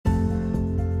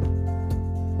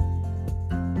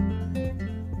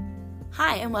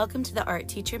Hi, and welcome to the Art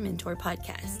Teacher Mentor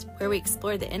Podcast, where we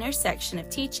explore the intersection of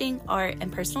teaching, art,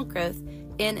 and personal growth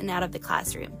in and out of the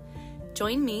classroom.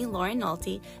 Join me, Lauren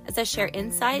Nolte, as I share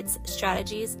insights,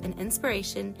 strategies, and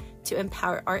inspiration to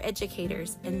empower art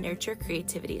educators and nurture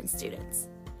creativity in students.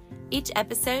 Each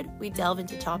episode, we delve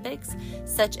into topics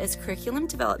such as curriculum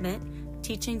development,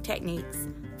 teaching techniques,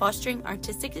 fostering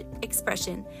artistic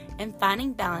expression, and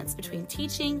finding balance between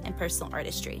teaching and personal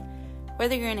artistry.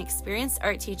 Whether you're an experienced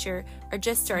art teacher or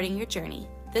just starting your journey,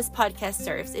 this podcast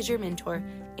serves as your mentor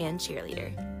and cheerleader.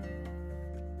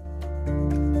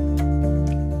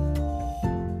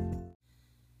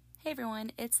 Hey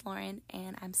everyone, it's Lauren,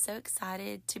 and I'm so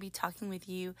excited to be talking with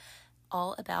you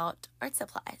all about art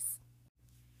supplies.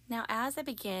 Now, as I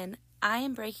begin, I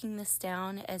am breaking this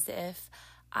down as if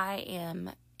I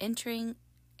am entering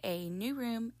a new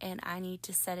room and I need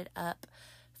to set it up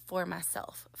for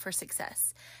myself for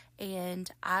success. And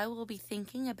I will be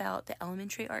thinking about the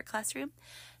elementary art classroom.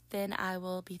 Then I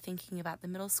will be thinking about the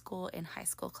middle school and high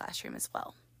school classroom as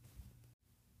well.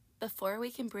 Before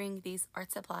we can bring these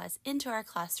art supplies into our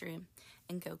classroom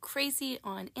and go crazy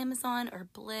on Amazon or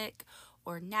Blick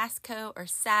or NASCO or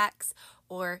Saks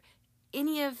or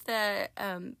any of the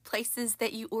places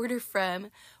that you order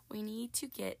from, we need to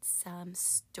get some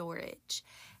storage.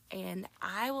 And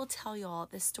I will tell y'all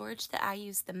the storage that I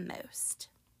use the most.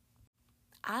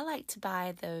 I like to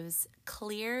buy those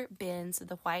clear bins with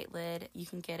a white lid you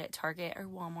can get at Target or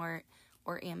Walmart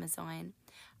or Amazon.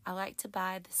 I like to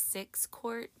buy the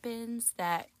 6-quart bins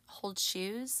that hold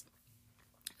shoes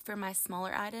for my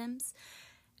smaller items.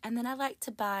 And then I like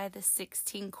to buy the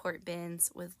 16-quart bins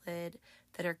with lid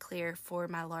that are clear for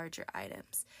my larger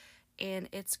items. And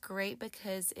it's great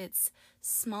because it's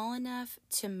small enough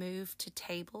to move to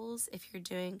tables if you're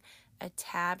doing a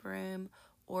tab room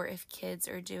or if kids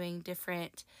are doing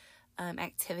different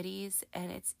activities,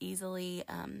 and it's easily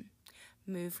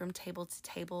moved from table to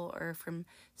table or from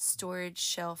storage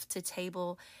shelf to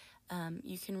table.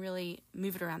 You can really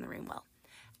move it around the room well.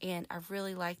 And I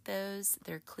really like those.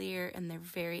 They're clear and they're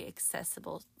very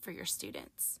accessible for your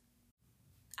students.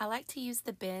 I like to use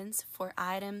the bins for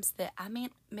items that I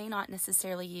may not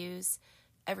necessarily use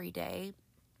every day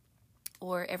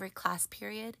or every class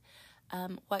period.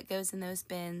 What goes in those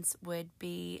bins would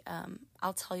be,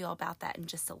 I'll tell you all about that in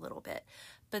just a little bit.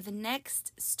 But the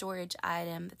next storage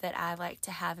item that I like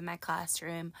to have in my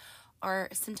classroom are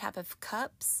some type of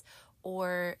cups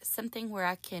or something where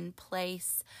I can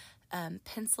place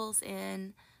pencils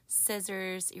in,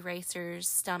 scissors, erasers,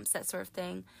 stumps, that sort of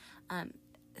thing,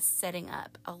 setting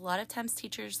up. A lot of times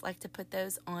teachers like to put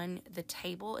those on the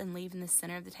table and leave in the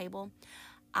center of the table.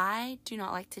 I do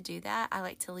not like to do that. I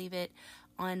like to leave it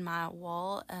on my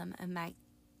wall,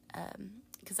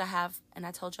 because I have, and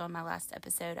I told you on my last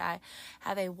episode, I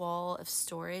have a wall of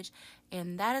storage,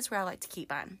 and that is where I like to keep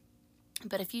mine.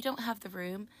 But if you don't have the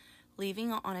room,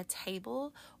 leaving it on a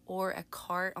table or a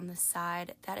cart on the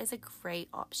side, that is a great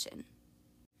option.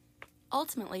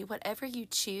 Ultimately, whatever you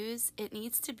choose, it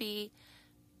needs to be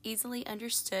easily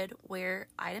understood where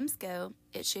items go.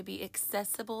 It should be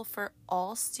accessible for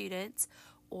all students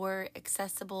or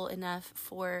accessible enough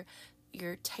for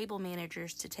your table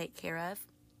managers to take care of.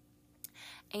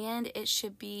 And it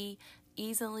should be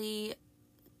easily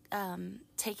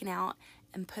taken out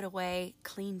and put away,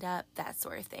 cleaned up, that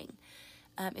sort of thing.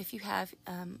 If you have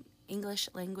English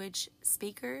language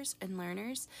speakers and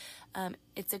learners,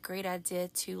 it's a great idea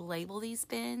to label these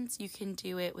bins. You can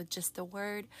do it with just the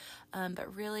word,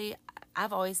 but really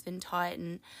I've always been taught,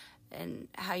 and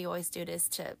how you always do it is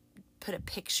to put a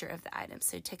picture of the item.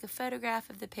 So take a photograph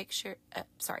of the picture,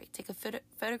 take a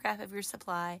photograph of your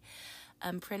supply,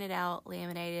 print it out,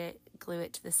 laminate it, glue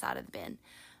it to the side of the bin.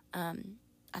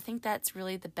 I think that's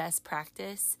really the best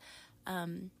practice,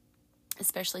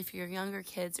 especially for your younger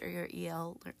kids or your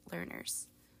EL learners.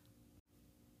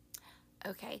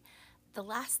 Okay, the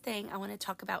last thing I want to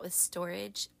talk about with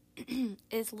storage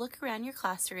is look around your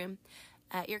classroom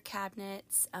at your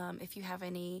cabinets. If you have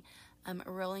any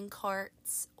rolling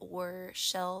carts or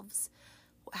shelves,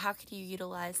 how could you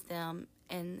utilize them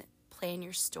and plan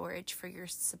your storage for your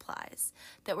supplies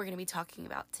that we're going to be talking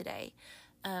about today?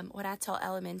 When I taught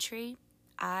elementary,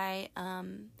 I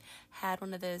had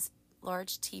one of those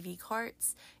large TV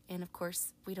carts, and of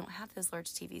course we don't have those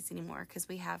large TVs anymore because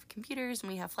we have computers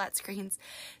and we have flat screens,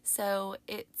 so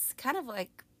it's kind of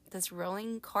like this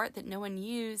rolling cart that no one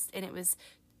used, and it was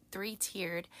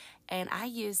 3-tiered, and I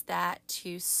used that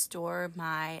to store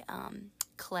my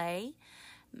clay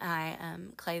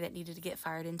that needed to get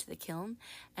fired into the kiln,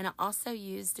 and I also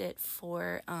used it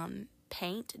for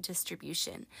paint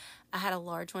distribution. I had a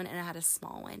large one and I had a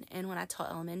small one. And when I taught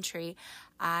elementary,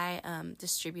 I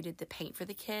distributed the paint for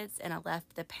the kids, and I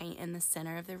left the paint in the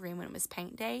center of the room when it was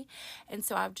paint day. And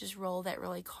so I would just roll that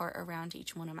rolly cart around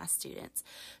each one of my students.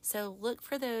 So look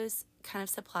for those kind of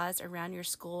supplies around your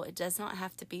school. It does not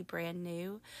have to be brand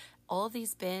new. All of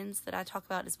these bins that I talk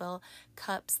about as well,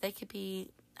 cups, they could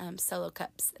be solo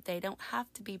cups. They don't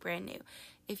have to be brand new.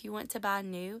 If you want to buy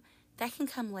new, that can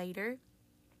come later.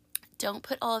 Don't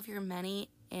put all of your money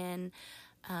and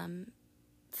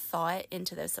thought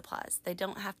into those supplies. They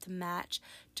don't have to match.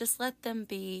 Just let them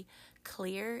be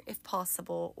clear if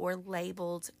possible, or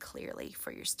labeled clearly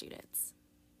for your students.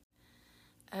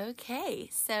 Okay,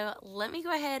 so let me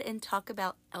go ahead and talk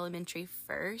about elementary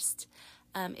first.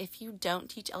 If you don't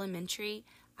teach elementary,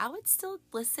 I would still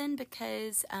listen,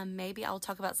 because maybe I'll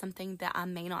talk about something that I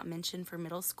may not mention for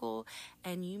middle school,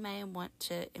 and you may want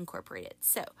to incorporate it.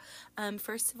 So,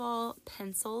 first of all,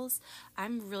 pencils.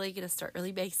 I'm really going to start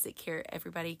really basic here,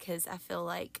 everybody, because I feel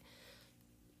like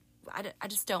I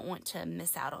just don't want to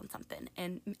miss out on something,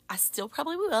 and I still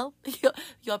probably will.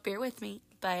 Y'all bear with me,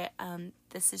 but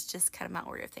this is just kind of my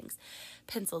order of things.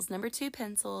 Pencils. Number 2,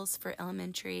 pencils for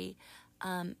elementary.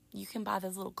 You can buy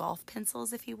those little golf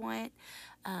pencils if you want,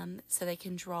 so they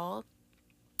can draw.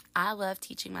 I love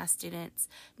teaching my students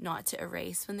not to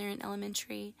erase when they're in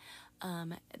elementary.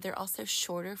 They're also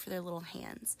shorter for their little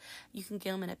hands. You can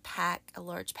get them in a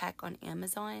large pack on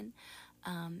Amazon.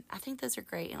 I think those are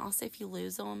great. And also, if you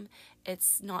lose them,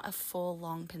 it's not a full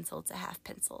long pencil, it's a half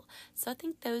pencil. So I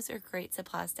think those are great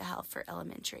supplies to have for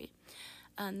elementary.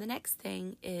 The next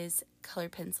thing is color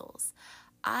pencils.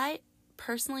 I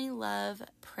personally love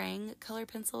Prang color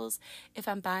pencils if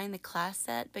I'm buying the class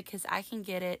set, because I can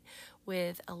get it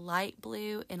with a light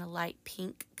blue and a light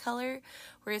pink color,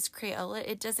 whereas Crayola,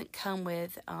 it doesn't come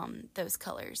with those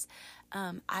colors.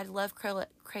 I love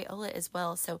Crayola as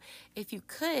well, so if you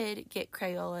could get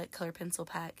Crayola color pencil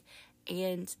pack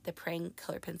and the Prang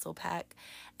color pencil pack,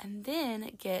 and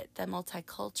then get the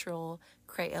multicultural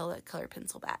Crayola color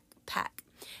pencil pack.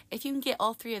 If you can get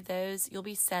all 3 of those, you'll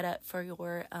be set up for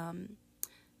your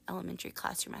elementary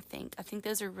classroom, I think. I think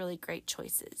those are really great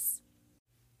choices.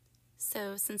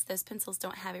 So since those pencils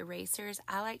don't have erasers,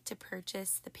 I like to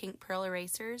purchase the pink pearl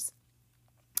erasers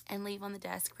and leave on the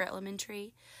desk for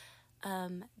elementary.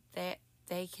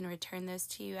 They can return those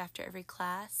to you after every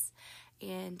class.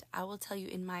 And I will tell you,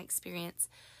 in my experience,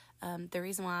 the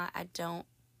reason why I don't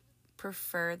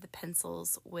prefer the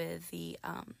pencils with the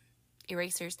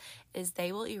erasers is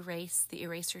they will erase the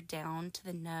eraser down to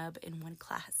the nub in one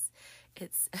class.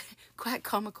 It's quite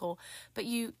comical, but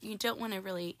you don't want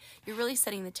to you're really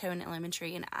setting the tone in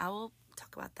elementary, and I will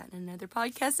talk about that in another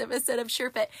podcast episode, I'm sure,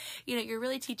 but you're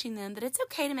really teaching them that it's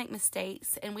okay to make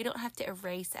mistakes, and we don't have to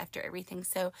erase after everything.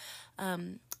 So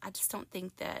I just don't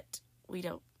think that we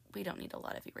don't need a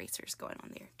lot of erasers going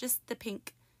on there. Just the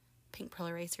pink pearl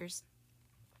erasers.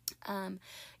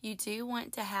 You do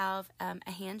want to have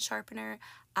a hand sharpener.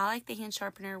 I like the hand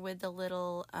sharpener with the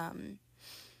little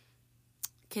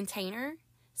container,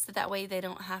 so that way they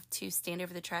don't have to stand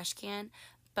over the trash can.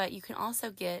 But you can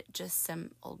also get just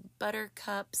some old butter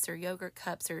cups or yogurt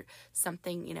cups or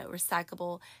something,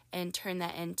 recyclable, and turn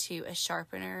that into a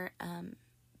sharpener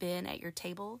bin at your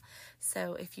table.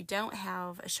 So if you don't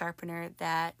have a sharpener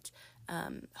that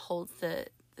holds the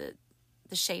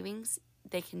shavings,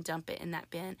 they can dump it in that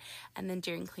bin, and then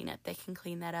during cleanup they can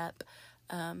clean that up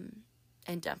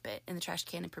and dump it in the trash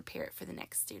can and prepare it for the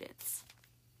next students.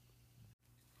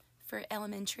 For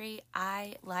elementary,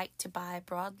 I like to buy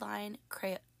broadline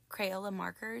Crayola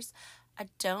markers. I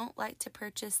don't like to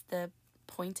purchase the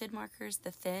pointed markers,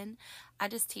 the thin. I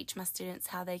just teach my students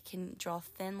how they can draw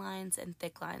thin lines and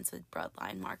thick lines with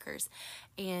broadline markers,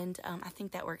 and I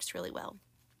think that works really well.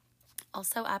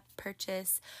 Also, I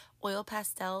purchase oil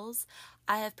pastels.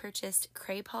 I have purchased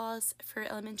Cray-Paws for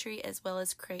elementary as well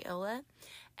as Crayola.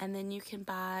 And then you can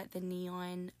buy the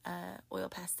neon oil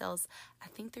pastels. I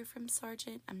think they're from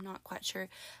Sargent. I'm not quite sure.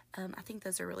 I think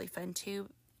those are really fun too.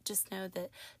 Just know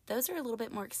that those are a little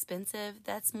bit more expensive.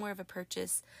 That's more of a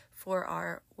purchase for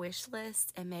our wish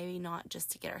list, and maybe not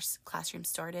just to get our classroom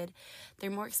started.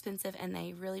 They're more expensive and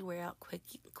they really wear out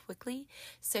quickly.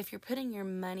 So if you're putting your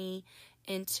money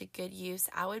into good use,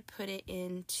 I would put it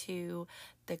into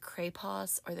the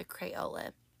Cray-Paws or the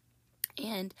Crayola.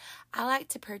 And I like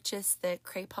to purchase the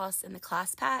Cray-Paws in the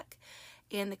class pack.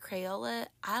 And the Crayola,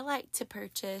 I like to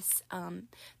purchase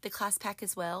the class pack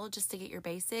as well, just to get your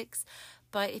basics.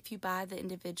 But if you buy the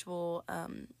individual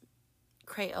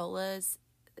Crayolas,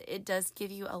 it does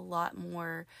give you a lot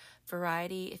more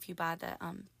variety if you buy the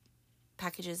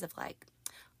packages of like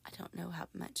I don't know how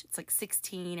much, it's like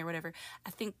 16 or whatever.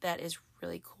 I think that is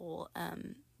really cool.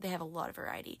 They have a lot of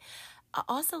variety. I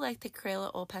also like the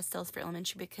Crayola oil pastels for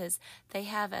elementary because they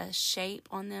have a shape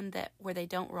on them that where they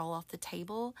don't roll off the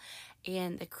table,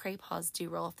 and the Crayolas do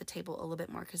roll off the table a little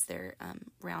bit more because they're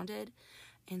rounded,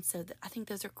 and so I think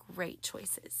those are great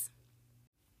choices.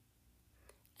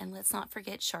 And let's not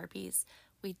forget Sharpies.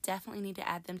 We definitely need to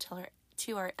add them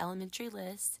to our elementary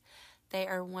list. They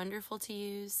are wonderful to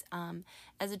use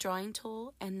as a drawing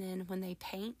tool, and then when they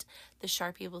paint, the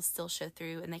Sharpie will still show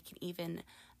through, and they can even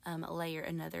layer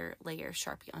another layer of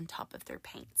Sharpie on top of their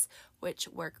paints, which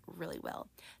work really well.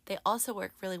 They also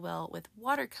work really well with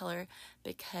watercolor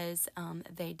because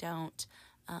they don't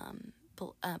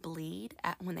bleed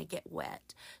when they get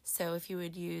wet. So if you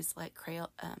would use like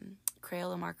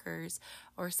Crayola markers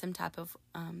or some type of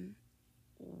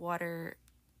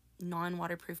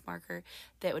non-waterproof marker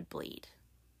that would bleed.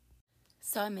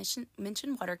 So I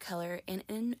mentioned watercolor, and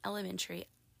in elementary,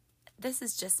 this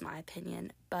is just my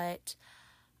opinion, but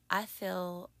I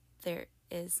feel there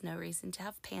is no reason to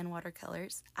have pan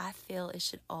watercolors. I feel it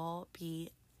should all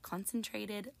be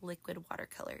concentrated liquid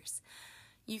watercolors.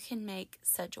 You can make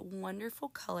such wonderful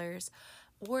colors,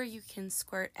 or you can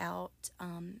squirt out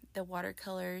the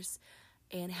watercolors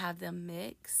and have them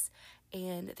mix,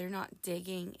 and they're not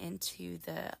digging into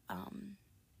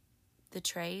the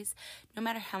trays. No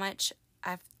matter how much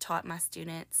I've taught my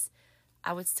students,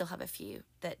 I would still have a few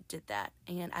that did that.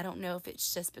 And I don't know if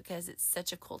it's just because it's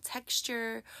such a cool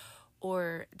texture,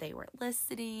 or they weren't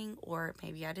listening, or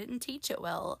maybe I didn't teach it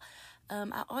well.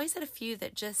 I always had a few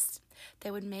that just, they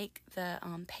would make the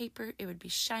paper, it would be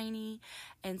shiny,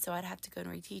 and so I'd have to go and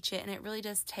reteach it, and it really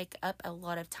does take up a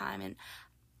lot of time. And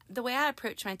the way I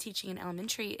approach my teaching in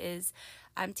elementary is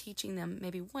I'm teaching them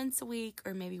maybe once a week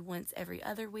or maybe once every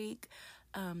other week.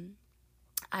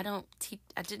 I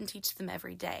didn't teach them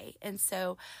every day. And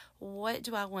so what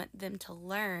do I want them to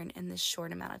learn in this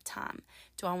short amount of time?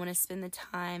 Do I want to spend the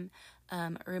time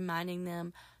reminding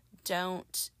them,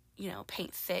 don't,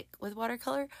 paint thick with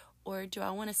watercolor? Or do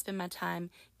I want to spend my time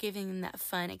giving them that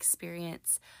fun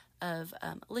experience of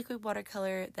liquid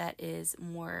watercolor that is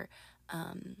more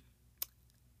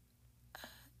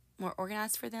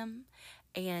organized for them,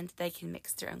 and they can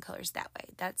mix their own colors that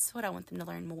way? That's what I want them to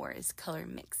learn more, is color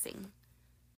mixing.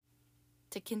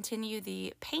 To continue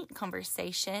the paint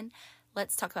conversation,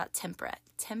 let's talk about tempera.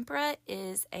 Tempera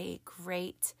is a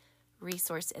great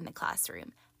resource in the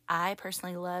classroom. I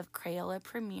personally love Crayola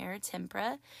Premier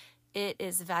Tempera. It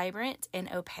is vibrant and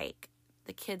opaque.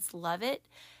 The kids love it,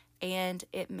 and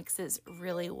it mixes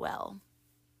really well.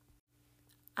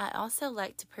 I also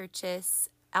like to purchase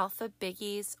Alpha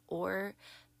Biggies or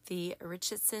the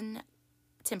Richardson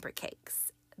Temper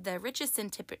Cakes. The Richardson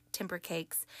Temper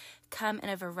Cakes come in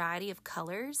a variety of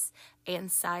colors and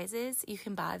sizes. You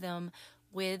can buy them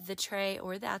with the tray or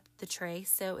without the tray,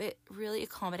 so it really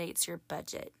accommodates your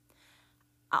budget.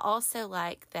 I also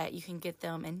like that you can get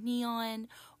them in neon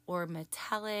or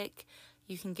metallic.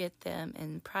 You can get them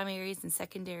in primaries and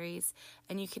secondaries,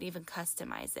 and you can even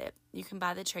customize it. You can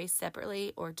buy the trays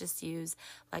separately or just use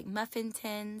like muffin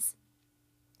tins.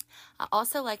 I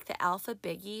also like the Alpha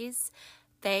Biggies.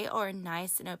 They are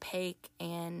nice and opaque,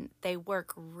 and they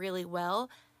work really well.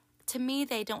 To me,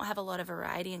 they don't have a lot of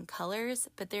variety in colors,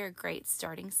 but they're a great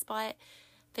starting spot.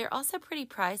 They're also pretty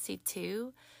pricey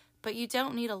too, but you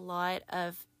don't need a lot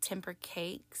of temper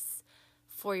cakes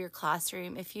for your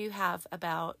classroom. If you have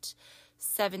about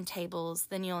 7 tables,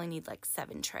 then you only need like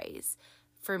 7 trays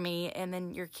for me, and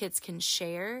then your kids can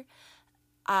share.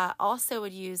 I also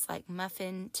would use like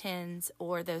muffin tins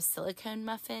or those silicone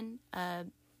muffin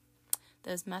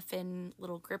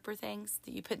little gripper things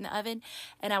that you put in the oven,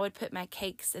 and I would put my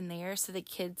cakes in there so the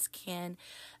kids can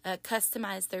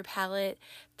customize their palette.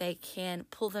 They can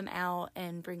pull them out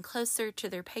and bring closer to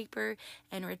their paper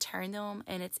and return them,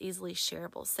 and it's easily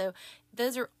shareable. So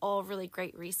those are all really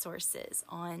great resources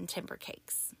on temper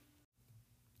cakes.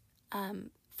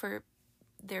 For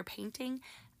their painting,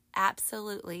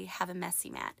 absolutely have a messy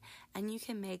mat, and you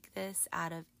can make this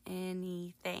out of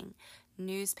anything: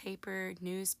 newspaper,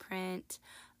 newsprint,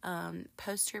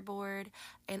 poster board.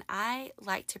 And I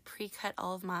like to pre-cut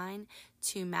all of mine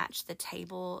to match the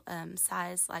table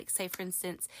size. Like, say for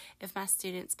instance, if my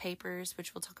students' papers,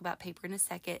 which we'll talk about paper in a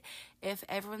second, if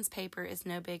everyone's paper is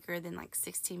no bigger than like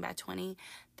 16 by 20,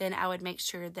 then I would make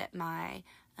sure that my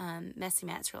messy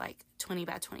mats were like 20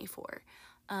 by 24.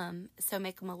 So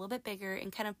make them a little bit bigger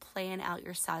and kind of plan out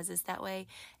your sizes that way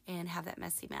and have that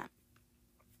messy mat.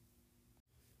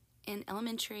 In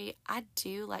elementary, I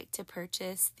do like to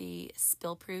purchase the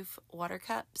spill-proof water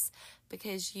cups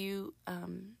because you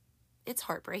it's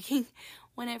heartbreaking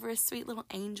whenever a sweet little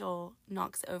angel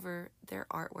knocks over their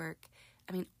artwork.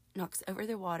 Knocks over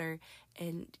their water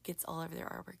and gets all over their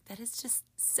artwork. That is just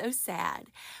so sad.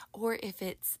 Or if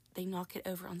they knock it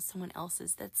over on someone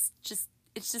else's, it's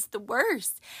just the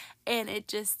worst. And it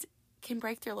just can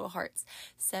break their little hearts.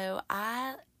 So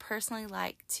I personally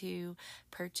like to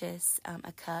purchase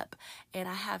a cup, and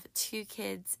I have 2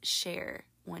 kids share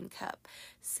 1 cup.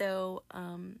 So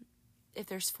if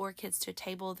there's 4 kids to a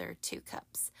table, there are 2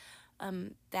 cups.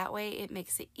 That way it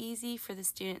makes it easy for the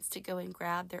students to go and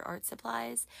grab their art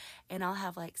supplies, and I'll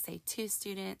have say 2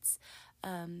 students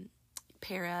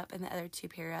pair up and the other 2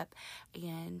 pair up,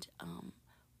 and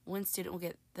 1 student will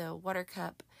get the water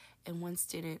cup and 1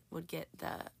 student would get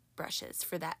the brushes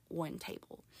for that 1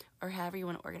 table, or however you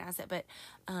want to organize it, but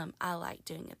I like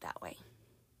doing it that way.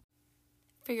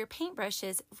 For your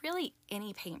paintbrushes, really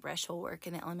any paintbrush will work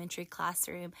in the elementary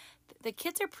classroom. The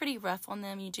kids are pretty rough on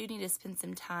them. You do need to spend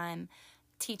some time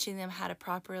teaching them how to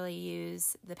properly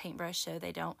use the paintbrush so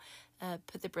they don't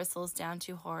put the bristles down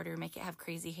too hard or make it have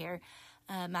crazy hair.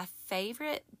 My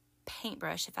favorite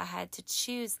paintbrush, if I had to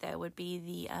choose though, would be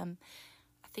the,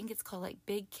 I think it's called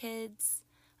Big Kids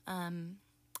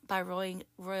by Royal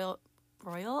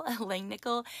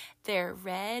Langnickel. They're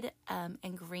red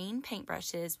and green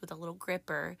paintbrushes with a little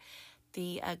gripper.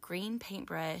 The green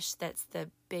paintbrush, that's the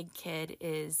Big Kid,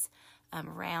 is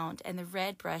round, and the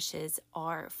red brushes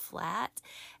are flat,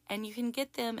 and you can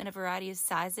get them in a variety of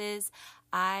sizes.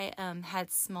 I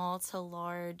had small to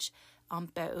large on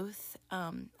both.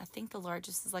 I think the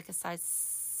largest is a size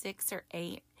 6 or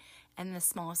 8, and the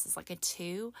smallest is a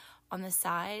 2 on the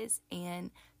size,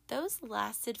 and those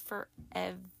lasted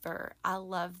forever. I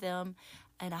love them,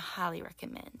 and I highly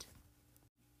recommend.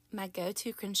 My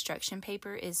go-to construction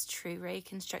paper is TruRay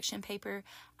construction paper.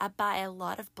 I buy a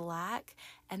lot of black,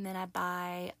 and then I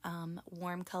buy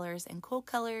warm colors and cool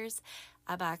colors.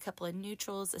 I buy a couple of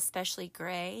neutrals, especially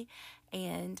gray,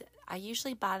 and I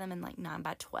usually buy them in 9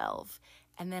 by 12.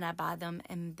 And then I buy them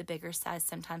in the bigger size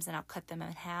sometimes, and I'll cut them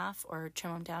in half or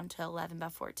trim them down to 11 by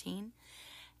 14.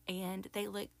 And they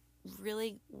look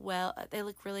really well. They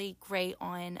look really great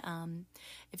on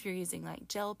if you're using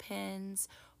gel pens,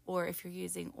 or if you're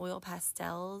using oil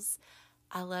pastels.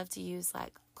 I love to use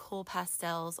cool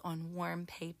pastels on warm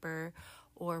paper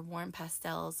or warm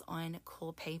pastels on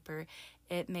cool paper.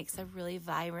 It makes a really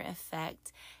vibrant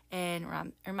effect and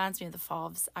reminds me of the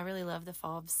FOBs. I really love the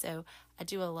FOBs, so I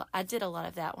did a lot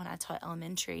of that when I taught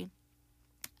elementary.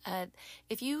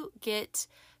 If you get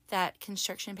that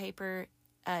construction paper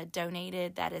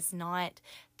donated that is not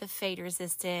the fade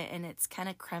resistant and it's kind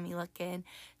of crummy looking,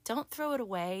 don't throw it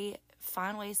away.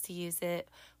 Find ways to use it,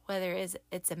 whether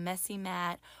it's a messy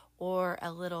mat or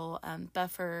a little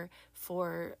buffer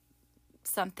for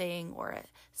something, or a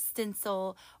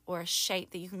stencil or a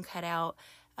shape that you can cut out.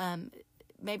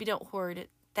 Maybe don't hoard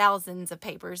thousands of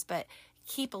papers, but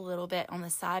keep a little bit on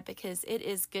the side, because it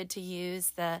is good to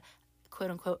use the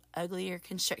quote-unquote uglier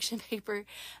construction paper,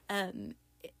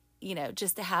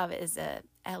 just to have as a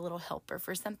little helper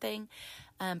for something.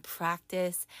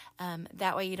 Practice.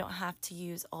 That way you don't have to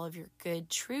use all of your good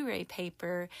TruRay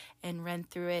paper and run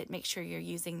through it. Make sure you're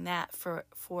using that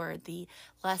for the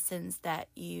lessons that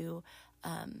you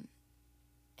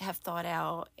have thought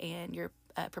out and you're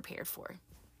prepared for.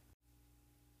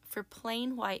 For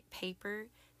plain white paper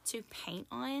to paint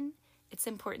on, it's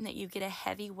important that you get a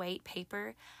heavyweight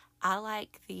paper. I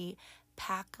like the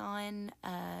Pack-On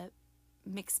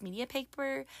mixed media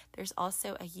paper. There's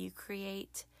also a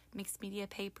Ucreate mixed media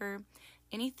paper.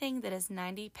 Anything that is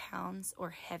 90 pounds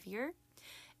or heavier.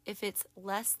 If it's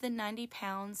less than 90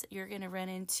 pounds, you're going to run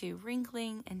into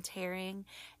wrinkling and tearing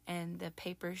and the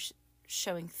paper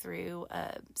showing through,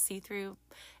 see-through.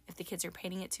 If the kids are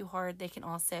painting it too hard, they can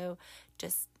also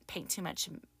just paint too much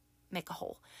and make a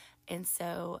hole. And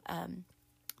so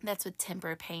that's with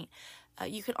tempera paint.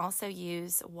 You can also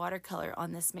use watercolor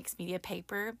on this mixed media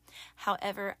paper.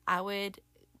 However, I would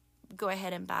go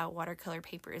ahead and buy watercolor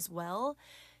paper as well.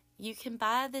 You can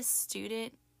buy this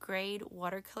student grade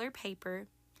watercolor paper.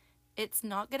 It's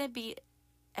not going to be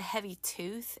a heavy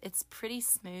tooth. It's pretty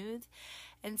smooth.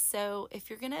 And so if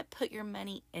you're going to put your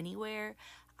money anywhere,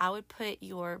 I would put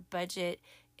your budget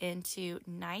into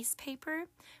nice paper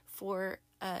for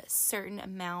a certain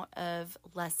amount of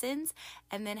lessons,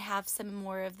 and then have some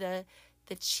more of the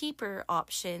cheaper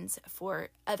options for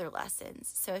other lessons.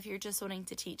 So if you're just wanting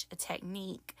to teach a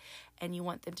technique and you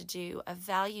want them to do a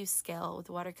value scale with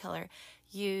watercolor,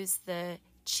 use the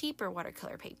cheaper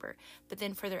watercolor paper. But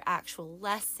then for their actual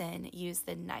lesson, use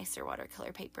the nicer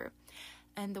watercolor paper.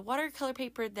 And the watercolor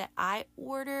paper that I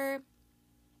order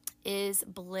is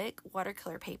Blick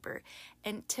watercolor paper.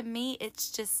 And to me,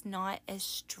 it's just not as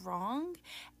strong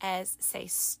as, say,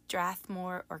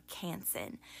 Strathmore or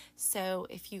Canson. So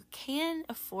if you can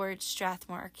afford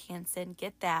Strathmore or Canson,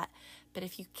 get that. But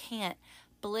if you can't,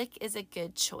 Blick is a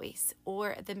good choice,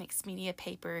 or the mixed media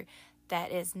paper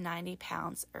that is 90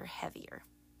 pounds or heavier.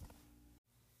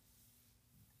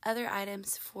 Other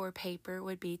items for paper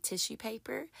would be tissue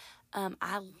paper.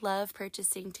 I love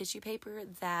purchasing tissue paper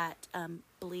that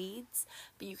bleeds,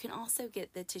 but you can also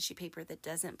get the tissue paper that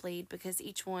doesn't bleed because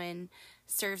each one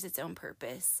serves its own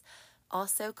purpose.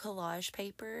 Also, collage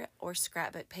paper or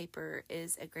scrapbook paper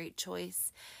is a great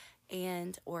choice,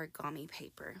 and origami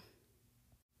paper.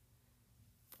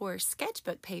 For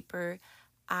sketchbook paper,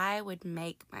 I would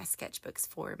make my sketchbooks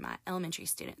for my elementary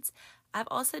students. I've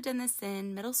also done this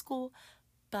in middle school,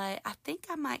 but I think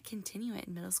I might continue it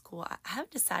in middle school. I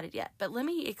haven't decided yet, but let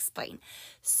me explain.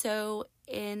 So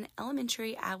in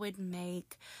elementary, I would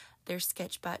make their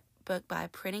sketchbook by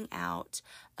printing out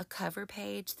a cover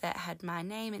page that had my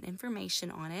name and information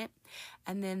on it.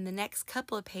 And then the next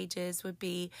couple of pages would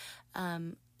be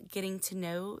getting to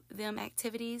know them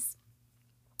activities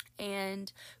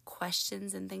and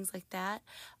questions and things like that.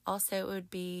 Also, it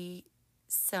would be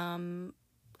some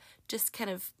just kind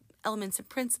of elements and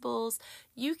principles.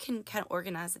 You can kind of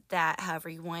organize that however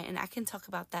you want, and I can talk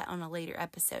about that on a later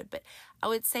episode. But I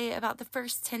would say about the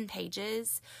first 10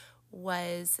 pages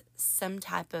was some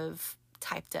type of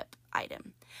typed up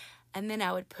item. And then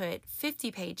I would put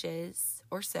 50 pages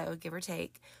or so, give or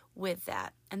take, with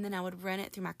that. And then I would run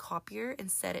it through my copier and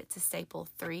set it to staple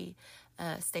 3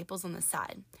 staples on the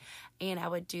side. And I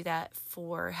would do that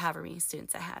for however many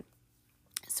students I had.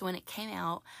 So when it came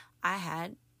out, I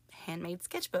had handmade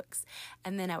sketchbooks,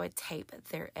 and then I would tape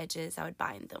their edges. I would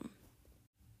bind them.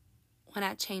 When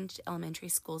I changed elementary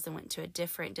schools and went to a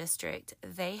different district,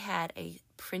 they had a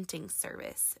printing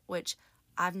service, which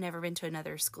I've never been to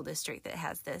another school district that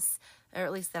has this, or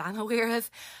at least that I'm aware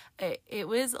of. It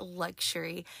was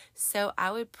luxury. So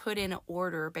I would put in an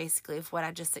order basically of what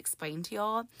I just explained to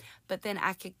y'all, but then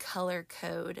I could color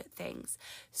code things.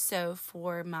 So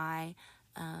for my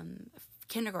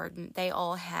kindergarten, they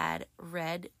all had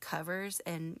red covers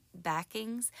and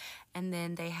backings, and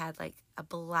then they had like a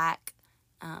black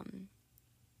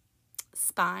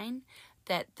spine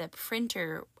that the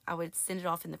printer, I would send it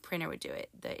off and the printer would do it,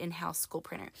 the in-house school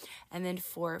printer. And then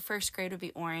for first grade would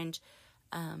be orange,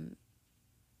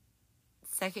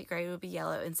 second grade would be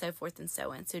yellow, and so forth and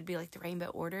so on. So it'd be like the rainbow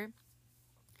order.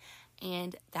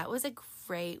 And that was a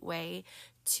great way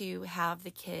to have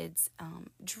the kids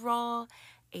draw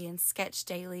and sketch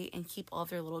daily and keep all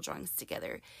their little drawings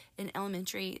together. In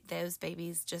elementary, those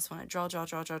babies just want to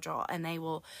draw, and they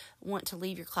will want to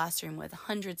leave your classroom with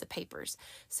hundreds of papers.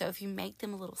 So if you make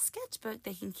them a little sketchbook,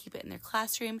 they can keep it in their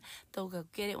classroom. They'll go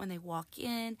get it when they walk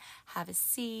in, have a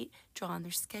seat, draw on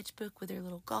their sketchbook with their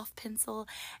little golf pencil,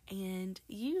 and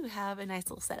you have a nice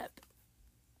little setup.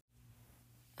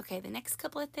 Okay, the next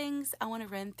couple of things I want to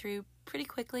run through pretty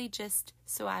quickly just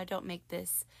so I don't make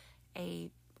this a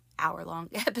hour-long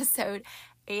episode.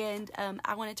 And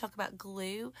I want to talk about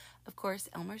glue. Of course,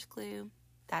 Elmer's glue.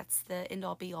 That's the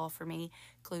end-all be-all for me.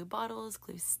 Glue bottles,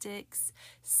 glue sticks,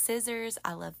 scissors.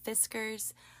 I love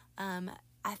Fiskars.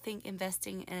 I think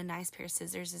investing in a nice pair of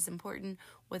scissors is important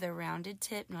with a rounded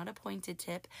tip, not a pointed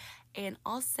tip. And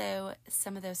also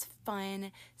some of those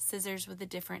fun scissors with the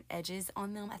different edges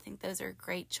on them. I think those are a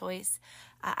great choice.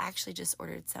 I actually just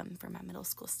ordered some for my middle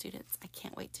school students. I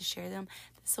can't wait to share them.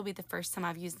 This will be the first time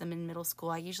I've used them in middle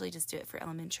school. I usually just do it for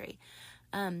elementary.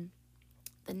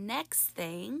 The next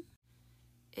thing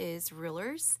is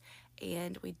rulers,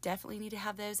 and we definitely need to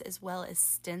have those, as well as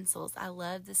stencils. I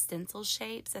love the stencil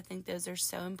shapes. I think those are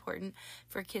so important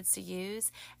for kids to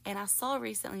use. And I saw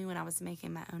recently when I was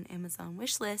making my own Amazon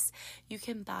wish list, you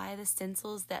can buy the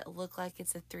stencils that look like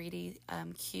it's a 3D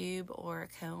cube or a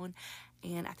cone.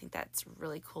 And I think that's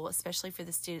really cool, especially for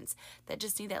the students that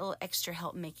just need that little extra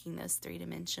help making those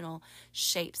 3-dimensional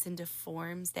shapes into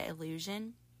forms, that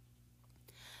illusion.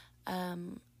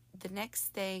 The next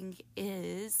thing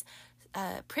is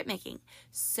printmaking.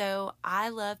 So I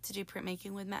love to do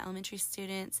printmaking with my elementary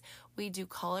students. We do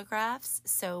collagraphs,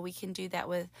 so we can do that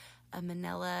with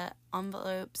manila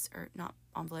envelopes, or not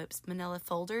envelopes, manila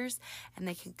folders, and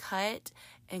they can cut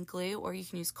and glue, or you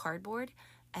can use cardboard.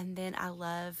 And then I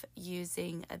love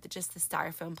using just the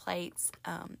styrofoam plates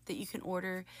that you can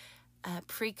order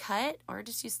pre-cut, or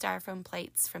just use styrofoam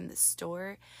plates from the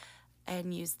store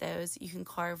and use those. You can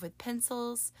carve with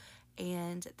pencils,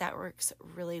 and that works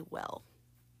really well.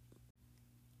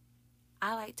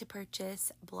 I like to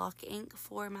purchase block ink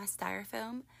for my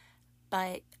styrofoam.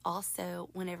 But also,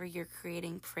 whenever you're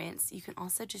creating prints, you can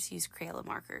also just use Crayola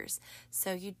markers.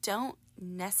 So you don't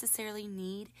necessarily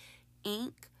need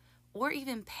ink or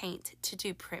even paint to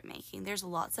do printmaking. There's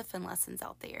lots of fun lessons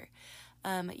out there.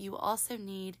 You also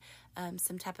need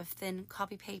some type of thin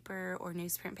copy paper or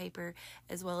newsprint paper,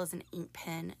 as well as an ink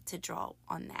pen to draw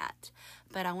on that.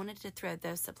 But I wanted to throw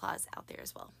those supplies out there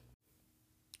as well.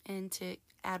 And to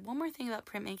add one more thing about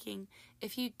printmaking,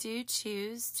 if you do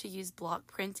choose to use block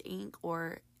print ink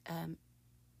or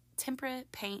tempera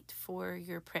paint for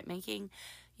your printmaking,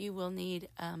 you will need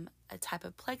a type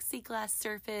of plexiglass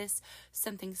surface,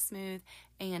 something smooth,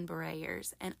 and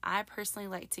barriers. And I personally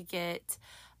like to get,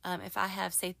 if I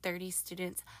have, say, 30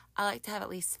 students, I like to have at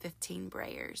least 15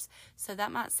 barriers. So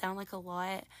that might sound like a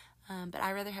lot, but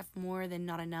I rather have more than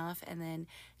not enough, and then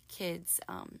kids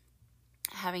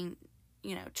having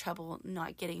trouble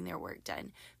not getting their work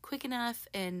done quick enough,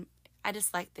 and I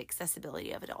just like the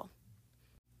accessibility of it all.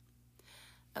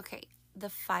 Okay, the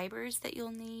fibers that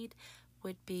you'll need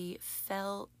would be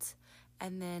felt,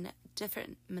 and then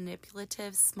different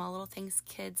manipulative small little things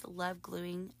kids love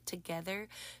gluing together.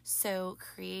 So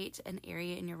create an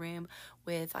area in your room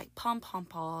with like pom-pom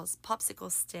balls,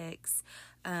 popsicle sticks,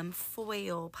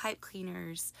 foil, pipe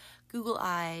cleaners, Google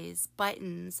Eyes,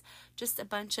 buttons, just a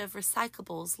bunch of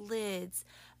recyclables, lids.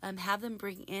 Have them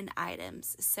bring in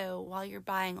items. So while you're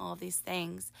buying all of these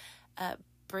things,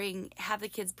 have the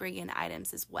kids bring in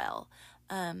items as well.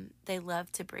 They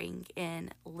love to bring in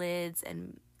lids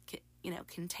and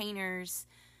containers,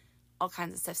 all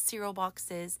kinds of stuff, cereal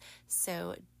boxes.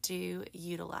 So do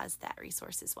utilize that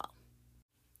resource as well.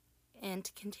 And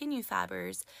to continue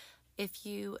fibers, if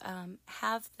you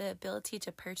have the ability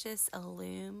to purchase a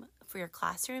loom for your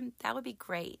classroom, that would be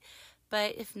great.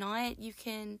 But if not, you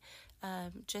can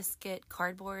just get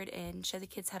cardboard and show the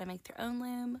kids how to make their own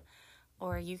loom,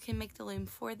 or you can make the loom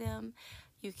for them.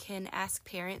 You can ask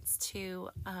parents to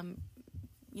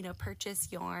purchase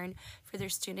yarn for their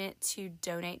student to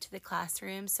donate to the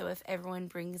classroom. So if everyone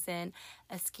brings in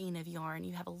a skein of yarn,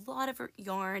 you have a lot of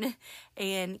yarn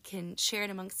and can share it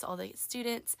amongst all the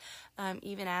students.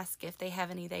 Even ask if they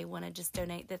have any they want to just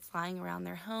donate that's lying around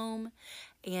their home.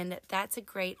 And that's a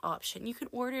great option. You can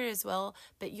order it as well,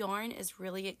 but yarn is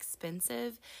really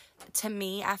expensive to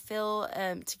me, I feel,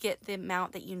 to get the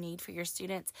amount that you need for your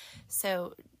students.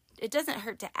 So it doesn't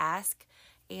hurt to ask.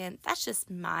 And that's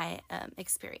just my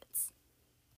experience.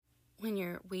 When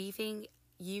you're weaving,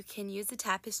 you can use a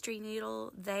tapestry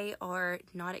needle. They are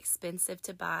not expensive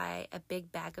to buy a big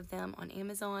bag of them on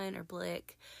Amazon or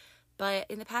Blick. But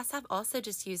in the past, I've also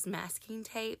just used masking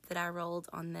tape that I rolled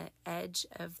on the edge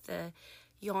of the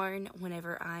yarn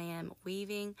whenever I am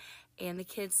weaving. And the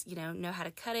kids, know how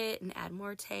to cut it and add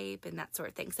more tape and that sort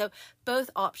of thing. So both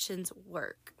options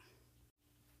work.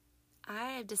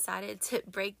 I have decided to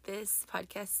break this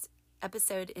podcast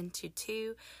episode into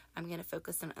two. I'm going to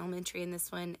focus on elementary in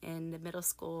this one, and the middle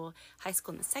school, high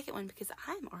school in the second one, because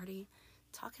I'm already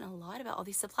talking a lot about all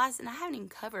these supplies, and I haven't even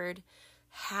covered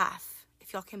half,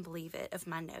 if y'all can believe it, of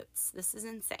my notes. This is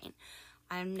insane.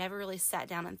 I've never really sat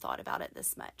down and thought about it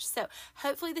this much. So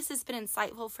hopefully this has been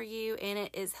insightful for you, and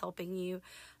it is helping you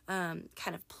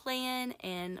kind of plan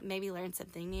and maybe learn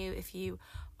something new if you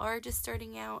are just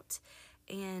starting out.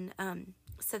 And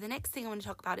so the next thing I want to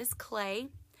talk about is clay.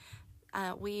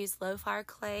 We use low fire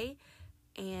clay,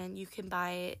 and you can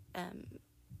buy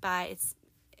it.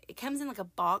 It comes in like a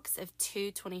box of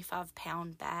 2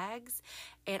 25-pound bags,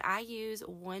 and I use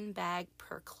one bag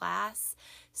per class.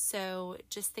 So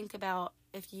just think about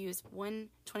if you use one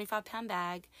 25-pound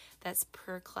bag, that's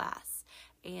per class,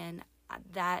 and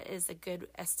that is a good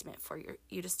estimate for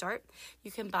you to start.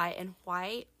 You can buy in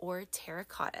white or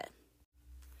terracotta.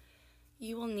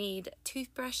 You will need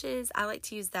toothbrushes. I like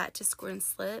to use that to score and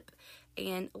slip,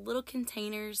 and little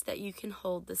containers that you can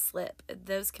hold the slip.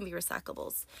 Those can be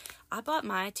recyclables. I bought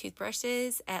my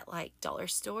toothbrushes at like dollar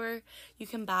store. You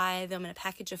can buy them in a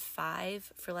package of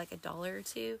 5 for like $1 or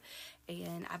 $2,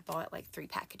 and I bought like 3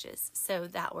 packages, so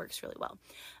that works really well.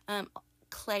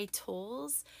 Clay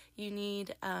tools. You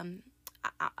need.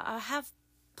 I have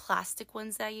plastic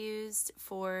ones that I used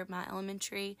for my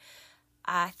elementary.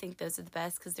 I think those are the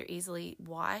best because they're easily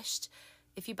washed.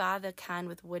 If you buy the kind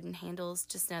with wooden handles,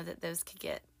 just know that those could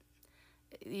get,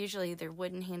 usually they're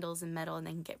wooden handles and metal, and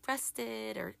they can get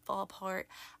rusted or fall apart.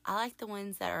 I like the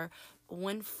ones that are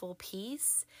one full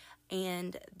piece,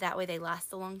 and that way they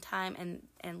last a long time,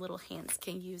 and little hands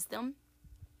can use them.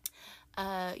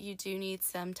 You do need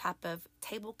some type of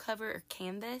table cover or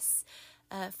canvas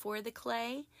for the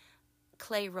clay.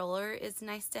 Clay roller is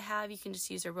nice to have. You can just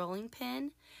use a rolling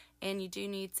pin. And you do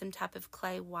need some type of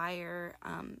clay wire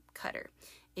cutter.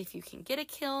 If you can get a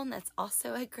kiln, that's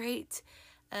also a great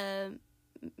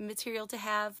material to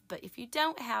have. But if you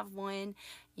don't have one,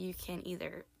 you can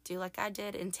either do like I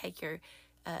did and take your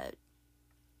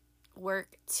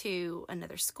work to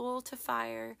another school to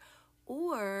fire,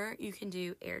 or you can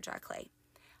do air dry clay.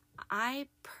 I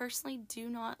personally do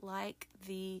not like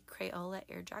the Crayola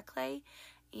air dry clay,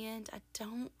 and I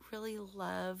don't really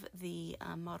love the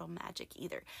Model Magic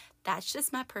either. That's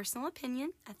just my personal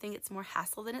opinion. I think it's more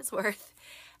hassle than it's worth,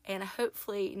 and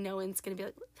hopefully no one's going to be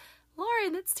like,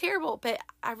 Lauren, that's terrible, but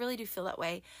I really do feel that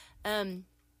way.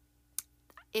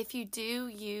 If you do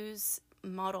use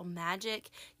Model Magic,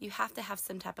 you have to have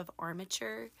some type of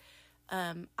armature.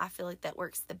 I feel like that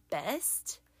works the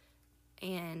best,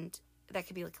 and that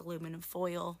could be like aluminum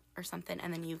foil or something,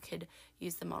 and then you could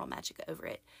use the Model Magic over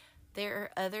it. There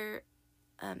are other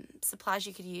supplies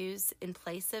you could use in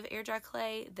place of air dry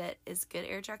clay that is good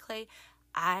air dry clay.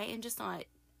 I am just not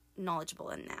knowledgeable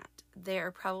in that. There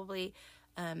are probably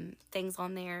things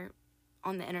on there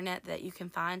on the internet that you can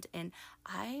find, and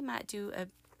I might do a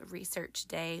research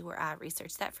day where I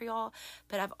research that for y'all,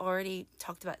 but I've already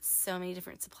talked about so many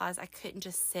different supplies. I couldn't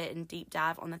just sit and deep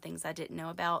dive on the things I didn't know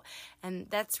about, and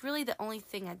that's really the only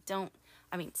thing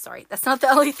that's not the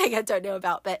only thing I don't know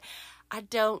about, but I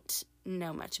don't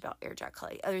know much about air dry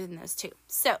clay other than those two.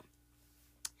 So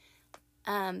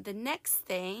the next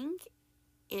thing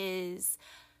is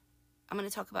I'm going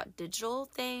to talk about digital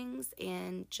things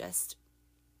and just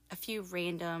a few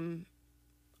random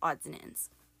odds and ends.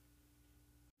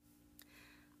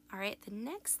 All right, the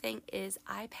next thing is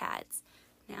iPads.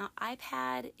 Now,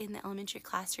 iPad in the elementary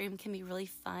classroom can be really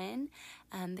fun.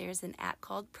 There's an app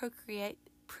called Procreate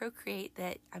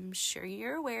that I'm sure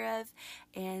you're aware of,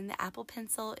 and the Apple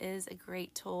Pencil is a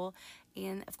great tool.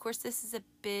 And of course, this is a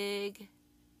big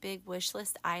wish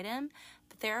list item,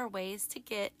 but there are ways to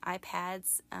get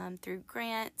iPads through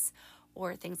grants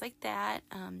or things like that.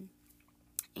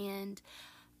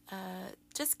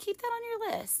 Just keep that on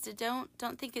your list.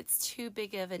 Don't think it's too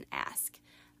big of an ask.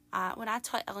 When I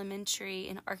taught elementary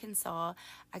in Arkansas,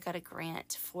 I got a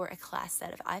grant for a class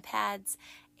set of iPads,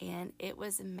 and it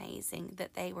was amazing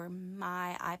that they were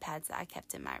my iPads that I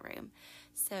kept in my room.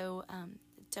 So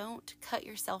don't cut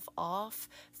yourself off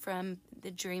from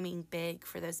the dreaming big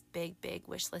for those big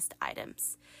wish list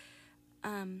items.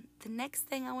 The next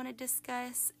thing I want to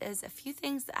discuss is a few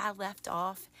things that I left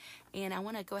off, and I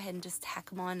want to go ahead and just tack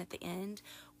them on at the end.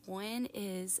 One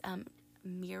is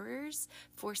mirrors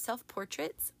for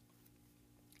self-portraits,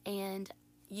 and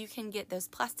you can get those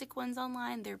plastic ones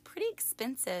online. They're pretty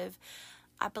expensive.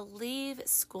 I believe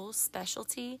School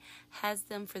Specialty has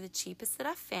them for the cheapest that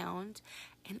I found,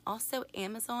 and also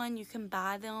Amazon, you can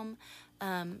buy them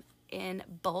in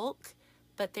bulk,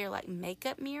 but they're like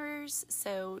makeup mirrors.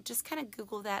 So just kind of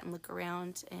Google that and look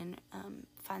around and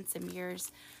find some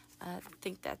mirrors. I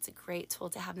think that's a great tool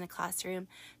to have in the classroom.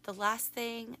 The last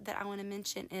thing that I want to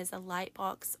mention is a light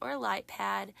box or a light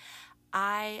pad.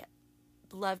 I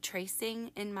love tracing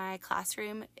in my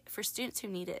classroom for students who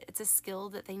need it. It's a skill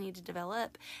that they need to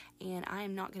develop, and I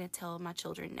am not going to tell my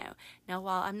children no. Now,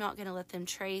 while I'm not going to let them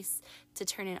trace to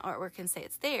turn in artwork and say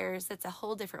it's theirs, that's a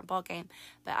whole different ballgame,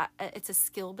 but it's a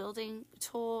skill building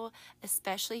tool,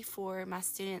 especially for my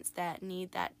students that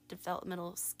need that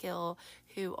developmental skill,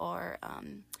 who are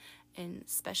in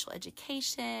special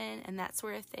education and that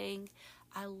sort of thing.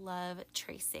 I love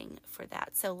tracing for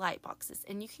that. So light boxes,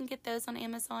 and you can get those on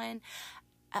Amazon.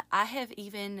 I have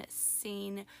even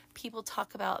seen people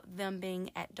talk about them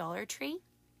being at Dollar Tree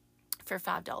for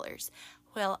 $5.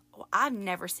 Well, I've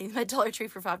never seen them at Dollar Tree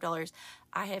for $5.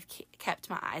 I have kept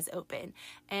my eyes open,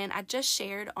 and I just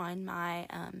shared on my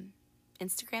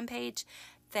Instagram page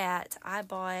that I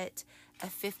bought a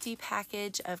 50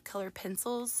 package of color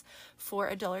pencils for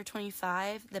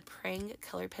 $1.25, the Prang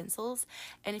color pencils.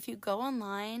 And if you go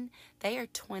online, they are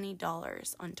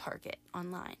 $20 on Target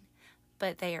online,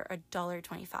 but they are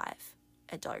 $1.25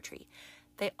 at Dollar Tree.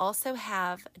 They also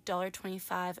have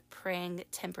 $1.25 Prang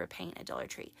tempera paint at Dollar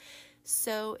Tree.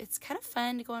 So it's kind of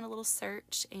fun to go on a little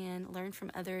search and learn from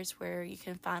others where you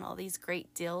can find all these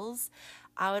great deals.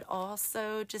 I would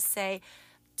also just say,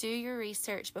 do your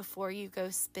research before you go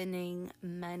spending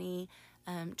money.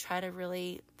 Try to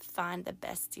really find the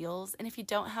best deals. And if you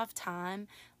don't have time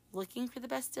looking for the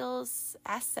best deals,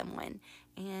 ask someone.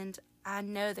 And I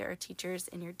know there are teachers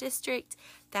in your district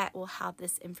that will have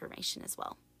this information as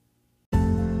well.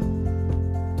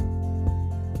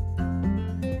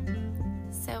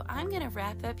 So I'm going to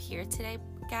wrap up here today,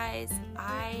 guys.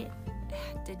 I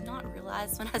did not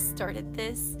realize when I started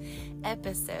this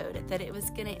episode that it was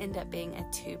going to end up being a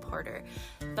two-parter.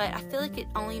 But I feel like it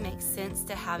only makes sense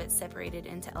to have it separated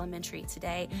into elementary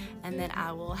today, and then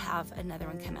I will have another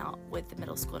one come out with the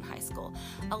middle school and high school.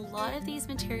 A lot of these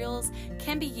materials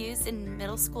can be used in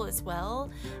middle school as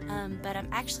well, but I'm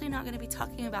actually not going to be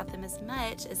talking about them as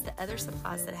much as the other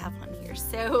supplies that I have on here.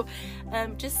 So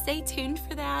just stay tuned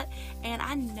for that. And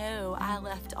I know I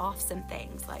left off some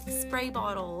things like spray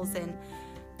bottles, and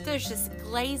there's just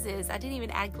glazes. I didn't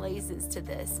even add glazes to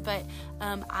this, but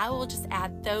I will just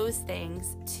add those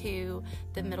things to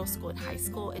the middle school and high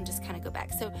school and just kind of go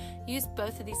back. So use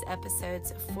both of these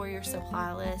episodes for your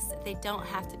supply list. They don't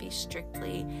have to be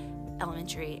strictly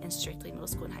elementary and strictly middle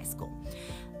school and high school.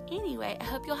 Anyway, I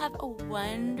hope you'll have a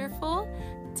wonderful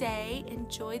day.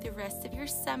 Enjoy the rest of your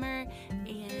summer,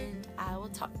 and I will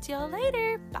talk to y'all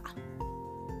later. Bye.